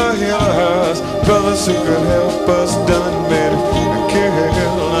all of the healers, brothers who could help us, done been killed.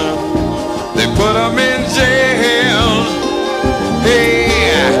 They put them in jail. Hey,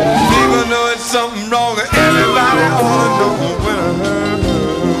 even though it's something wrong, everybody ought to know when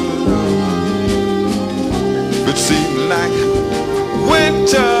it seems like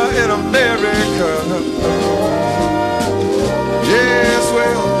winter in America. Yes,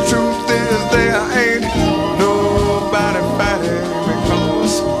 well, truth is there ain't nobody fighting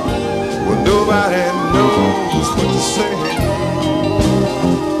because, well, nobody knows what to say.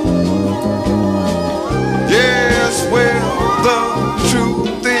 Yes, well, the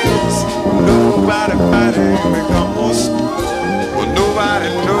truth is nobody fighting because, well, nobody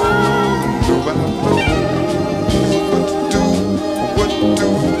knows what to do, what to do.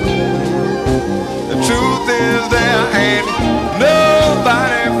 The truth is there ain't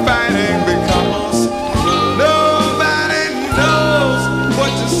nobody fighting because nobody knows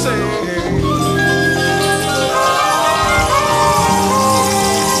what to say.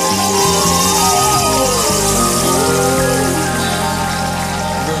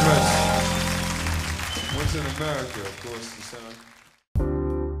 What's in America, of course, the sound.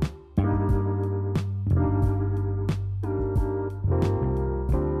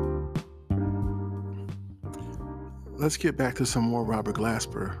 Let's get back to some more Robert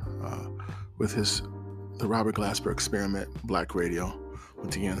Glasper with the Robert Glasper Experiment, Black Radio.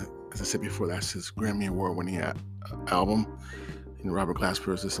 Once again, as I said before, that's his Grammy Award-winning album. And Robert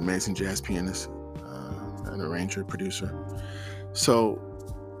Glasper is this amazing jazz pianist, an arranger, producer. So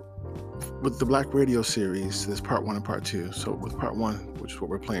with the Black Radio series, there's part 1 and part 2. So with part 1, which is what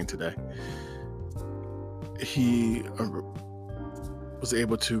we're playing today, he was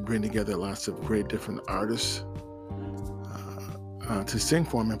able to bring together lots of great different artists to sing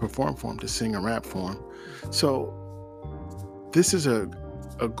for him and perform for him, to sing and rap for him. So this is a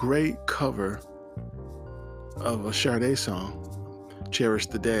great cover of a Sade song, Cherish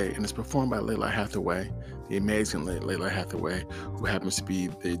the Day, and it's performed by Layla Hathaway, the amazing Layla Hathaway, who happens to be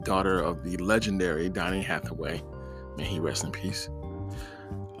the daughter of the legendary Donny Hathaway. May he rest in peace.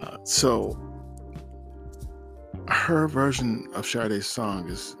 So her version of Sade's song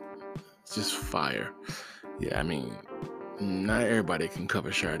is just fire. Yeah, I mean, not everybody can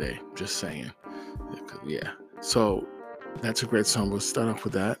cover Sade, just saying. Yeah, so that's a great song. We'll start off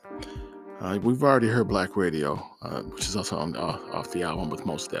with that. We've already heard Black Radio, which is also off the album with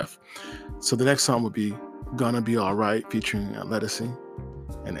Mos Def. So the next song would be Gonna Be Alright, featuring Lettucey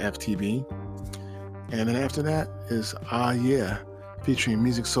and FTB. And then after that is Ah Yeah, featuring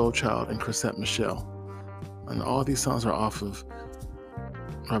Music Soul Child and Chrisette Michele. And all these songs are off of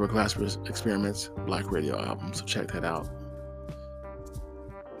Robert Glasper's Experiments Black Radio album, so check that out.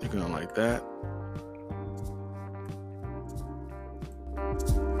 You're gonna like that.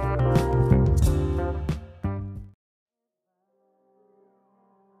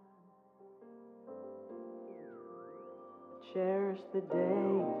 Cherish the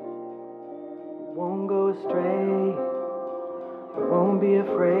day, won't go astray, won't be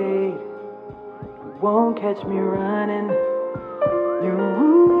afraid, won't catch me running. You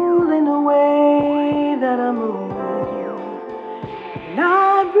rule in a way that I move. And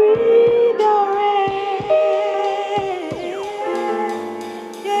I breathe your air.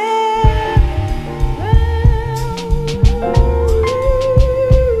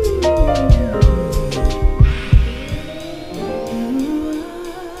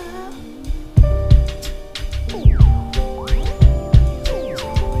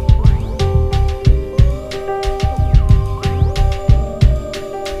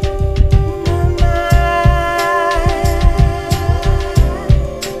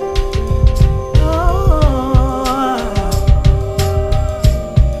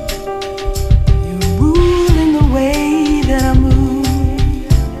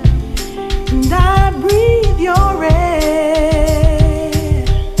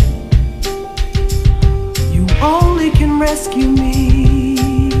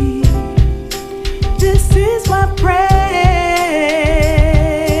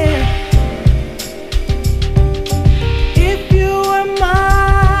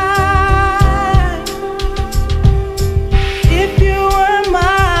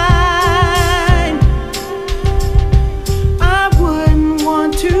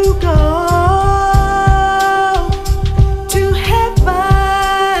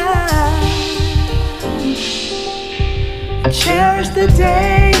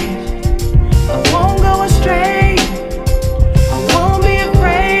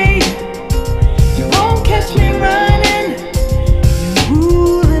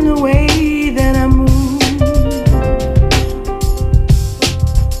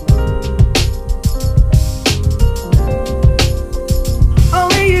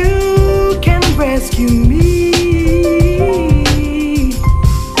 rescue me.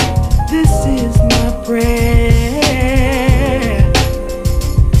 This is my prayer.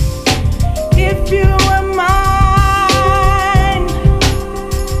 If you were mine,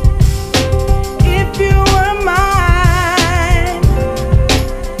 if you were mine,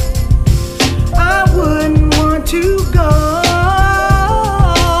 I wouldn't want to go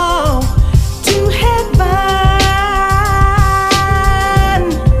to heaven.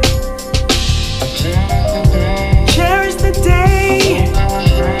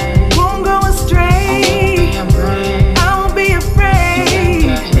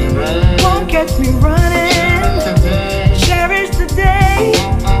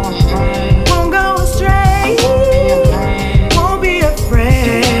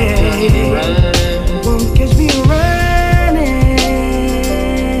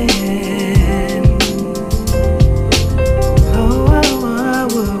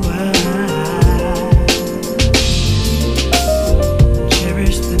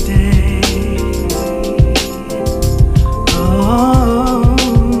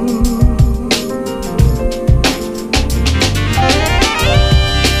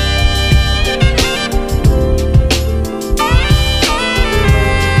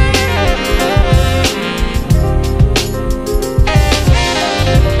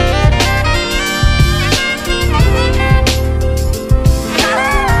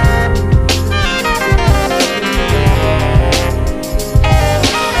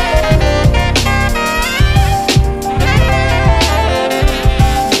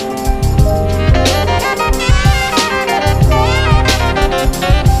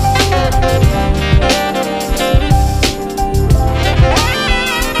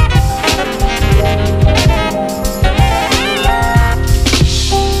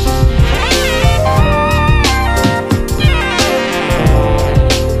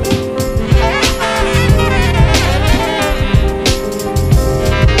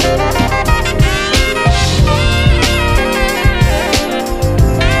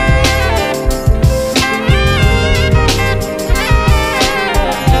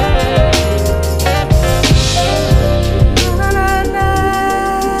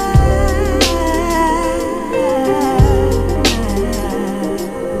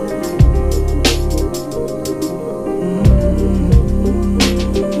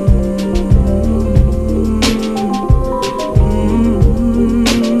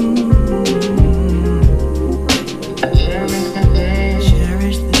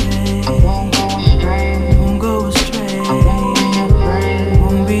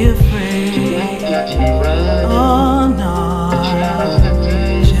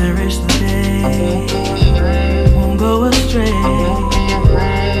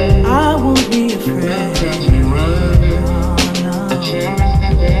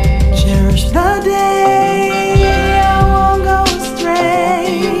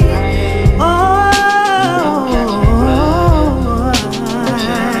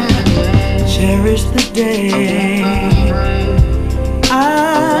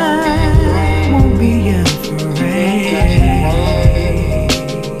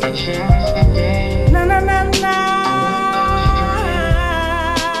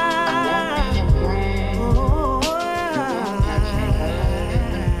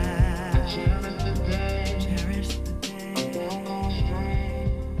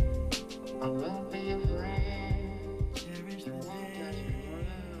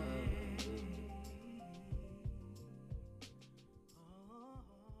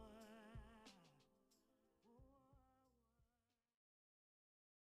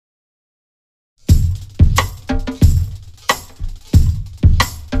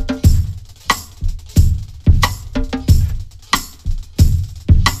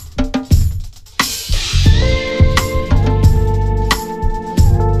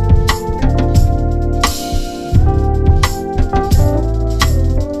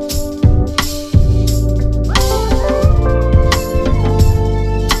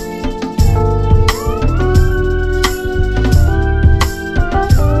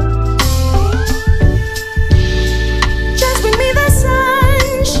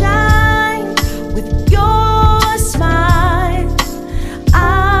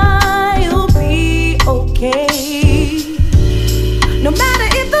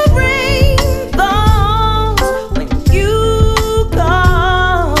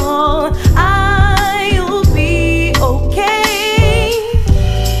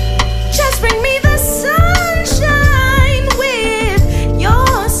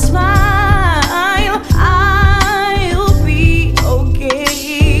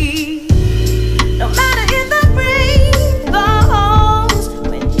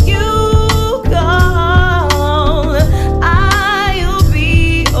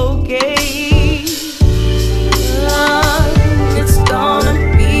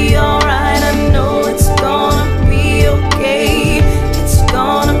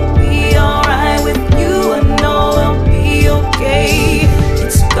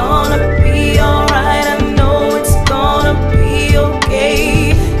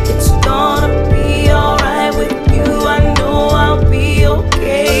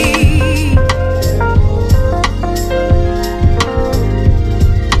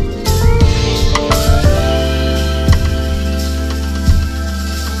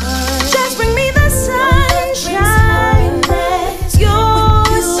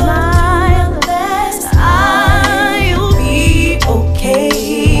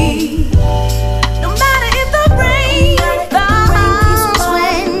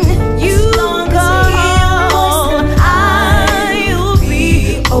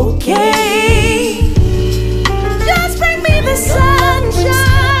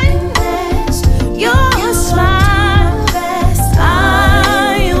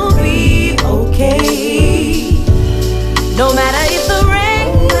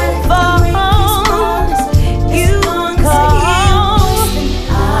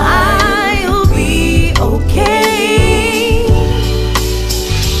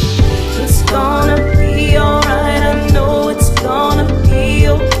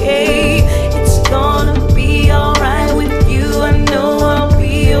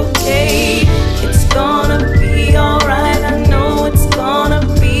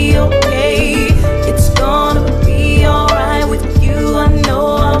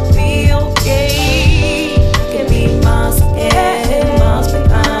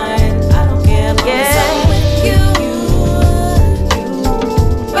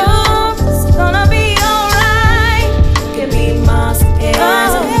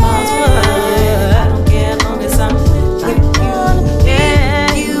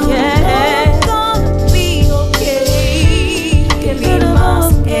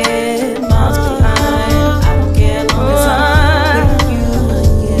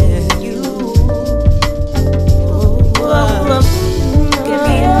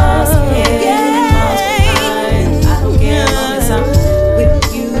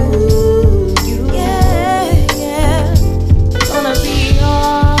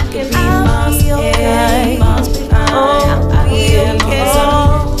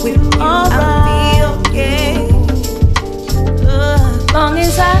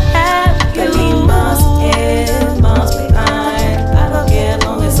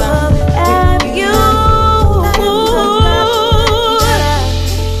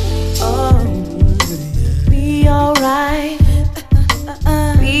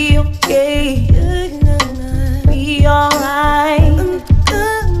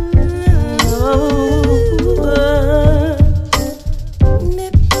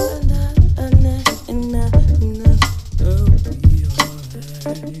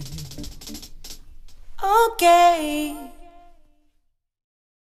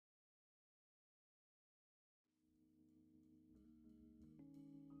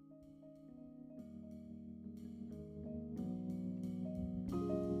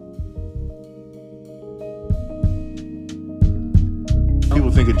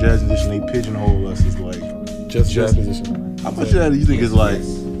 think a jazz musician, they pigeonhole us as like just jazz musician. How much of that do you think is like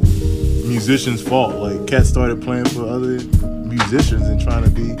musicians' fault? Like cats started playing for other musicians and trying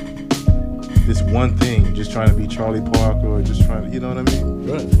to be this one thing, just trying to be Charlie Parker or just trying to, you know what I mean?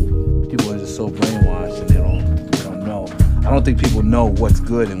 Right. People are just so brainwashed and they don't know. I don't think people know what's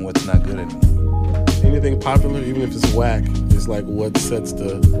good and what's not good anymore. Anything popular, even if it's whack, is like what sets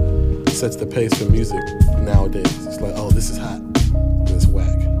the pace for music nowadays. It's like, oh, this is hot, it's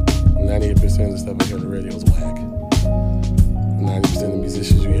whack. 98% of the stuff I hear on the radio is whack. 90% of the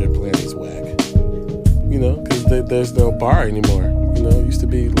musicians you hear playing is whack. You know, because there's no bar anymore. You know, it used to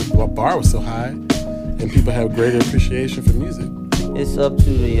be, the bar was so high, and people have greater appreciation for music. It's up to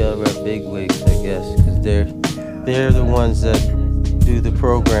the big wigs, I guess, because they're the ones that do the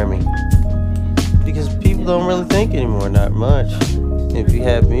programming. Because people don't really think anymore, not much. If you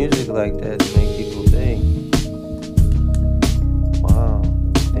have music like that to make people think, wow,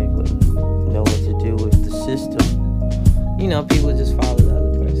 they wouldn't know what to do with the system. You know, people just follow the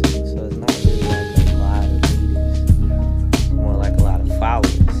other person, so it's not really like a lot of readers, more like a lot of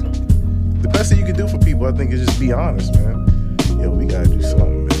followers. The best thing you can do for people, I think, is just be honest, man. Yo, we gotta do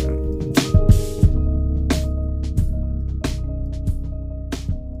something, man.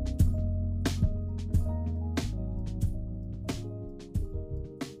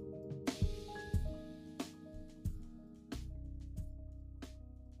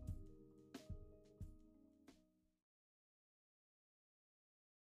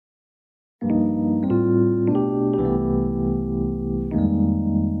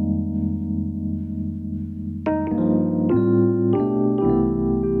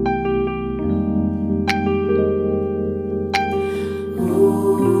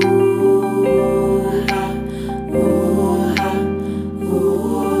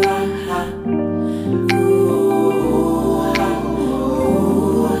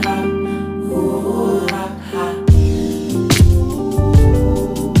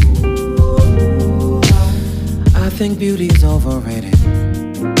 I think beauty's overrated.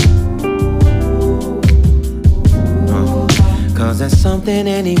 Cause that's something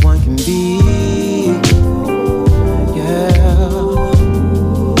anyone can be. Yeah.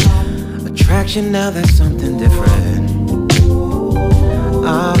 Attraction, now that's something different.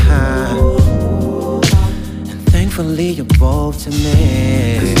 And thankfully you're both to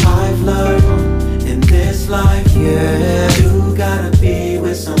me. Cause I've learned in this life, yeah, you gotta be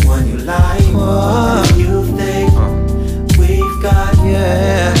with someone you like. And you think we've got,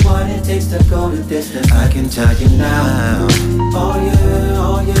 yeah, what it takes to go the distance, I can tell you now. Oh yeah,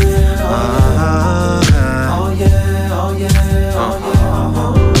 oh yeah, oh yeah, oh yeah, oh yeah, oh yeah,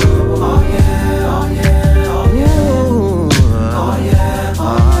 oh yeah, oh yeah, oh yeah, oh yeah,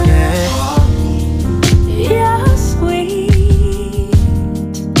 oh yeah. You're sweet,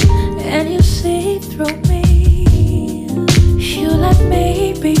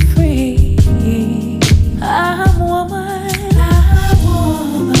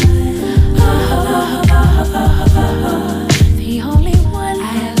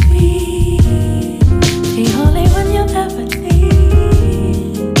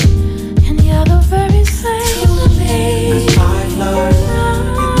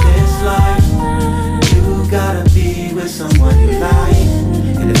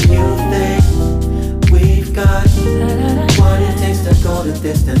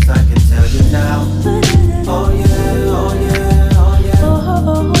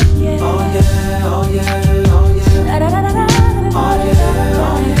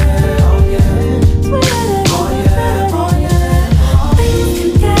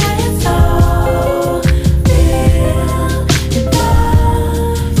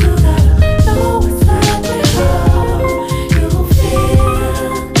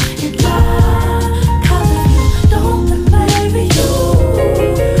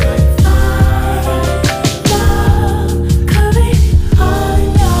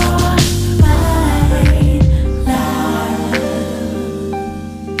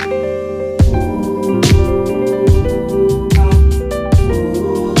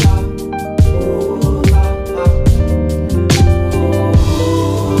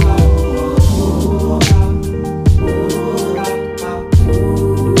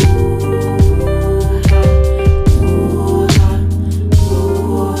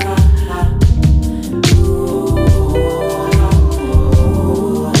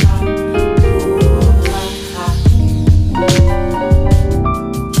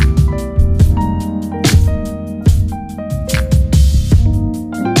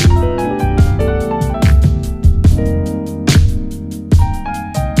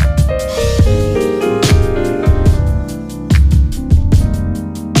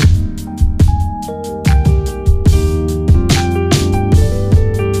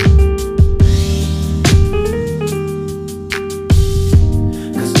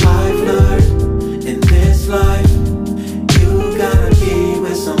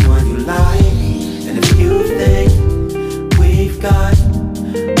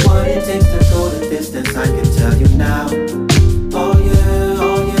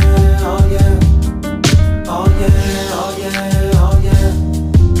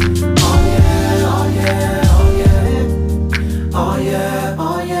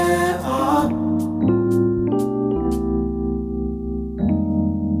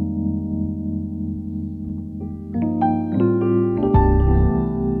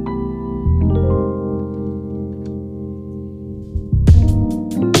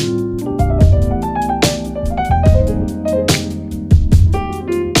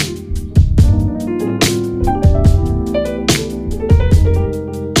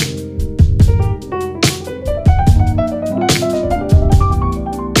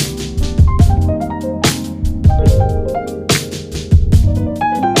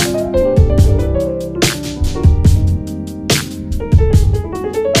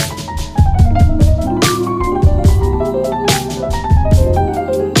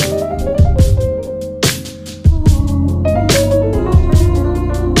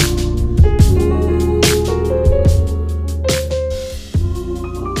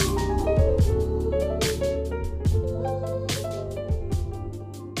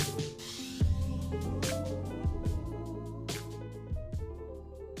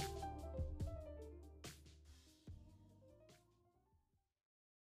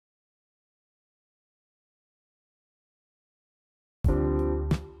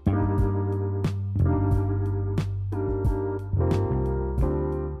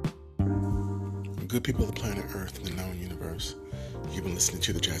 good people of the planet Earth and the known universe, you've been listening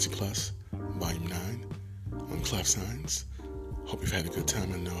to the Jazzy Plus, Volume 9, on Clef Signs. Hope you've had a good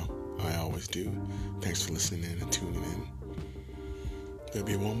time. I know I always do. Thanks for listening in and tuning in. There'll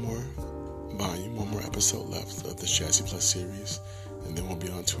be one more volume, one more episode left of this Jazzy Plus series, and then we'll be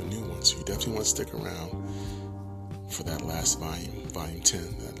on to a new one. So you definitely want to stick around for that last volume, Volume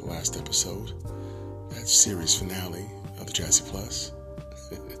 10, that last episode, that series finale of the Jazzy Plus.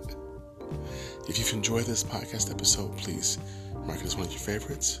 If you've enjoyed this podcast episode, please mark it as one of your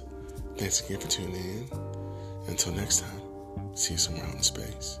favorites. Thanks again for tuning in. Until next time, see you somewhere out in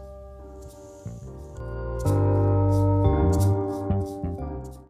space.